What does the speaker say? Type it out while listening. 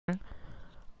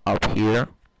up here.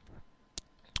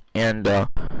 And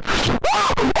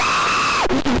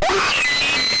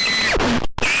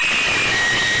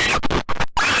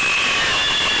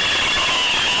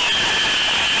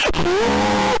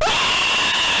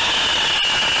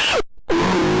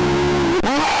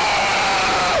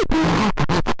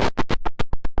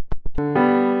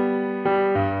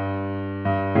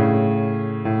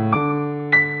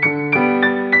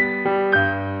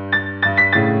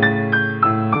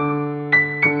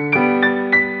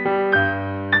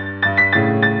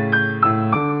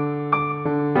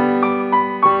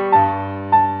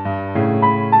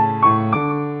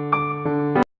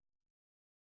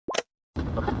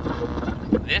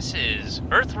This is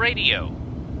Earth Radio,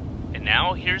 and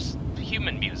now here's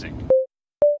human music.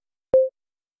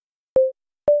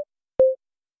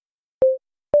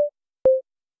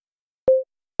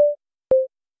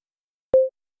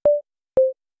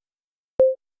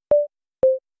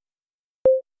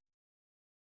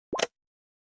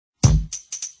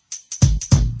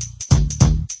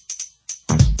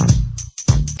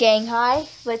 Gang high,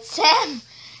 but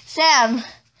Sam,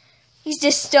 he's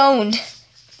just stoned.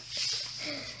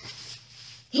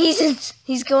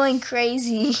 He's going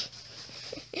crazy.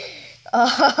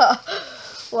 Oh,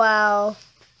 wow.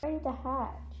 Ready to hatch.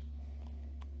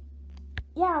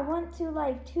 Yeah, I went to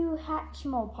like 2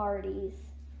 Hatchimal parties.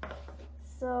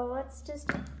 So let's just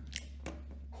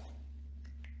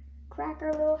crack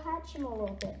our little Hatchimal a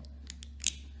little bit.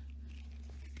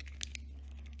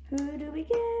 Who do we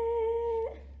get?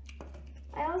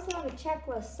 I also have a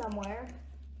checklist somewhere.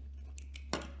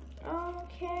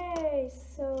 Okay,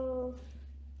 so...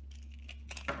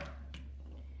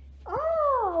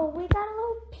 Oh, we got a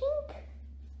little pink.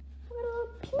 We got a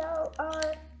little pink.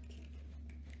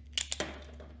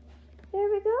 There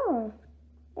we go.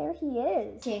 There he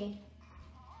is. King.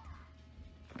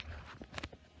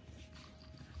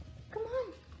 Come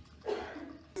on.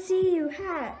 See you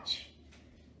hatch.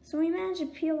 So we managed to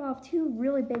peel off 2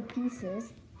 really big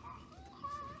pieces.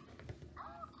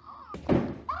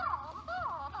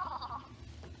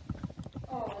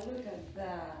 Oh, look at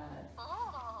that.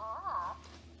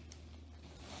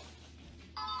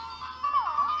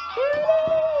 There it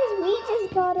is! We just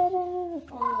got it out.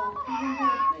 Oh,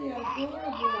 they are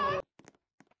adorable.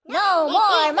 No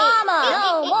more mama!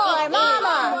 No more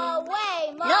mama! No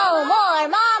way, mama! No more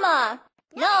mama!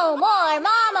 No more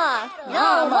mama!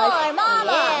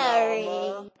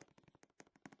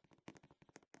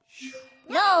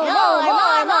 No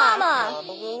more mama!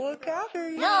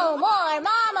 No more mama! No more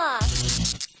mama!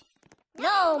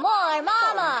 No more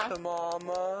mama!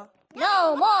 Mama.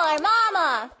 No more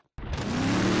mama!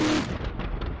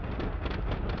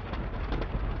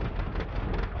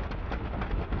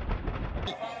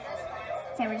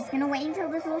 So we're just gonna wait until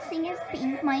this little thing is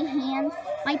pink. My hands,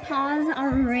 my paws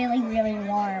are really, really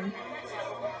warm.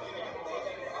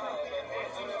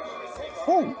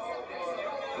 Oh,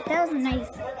 that was a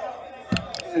nice.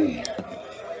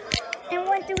 And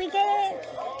what do we get?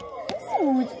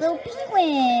 Oh, it's a little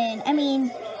penguin.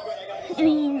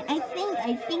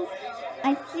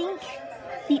 I think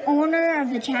the owner of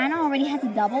the channel already has a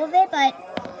double of it, but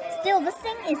still, this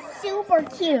thing is super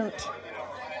cute.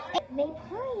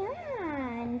 Victoria.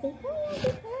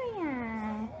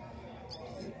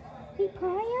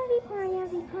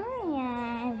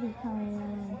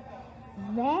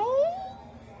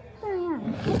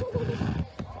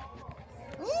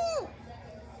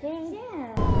 There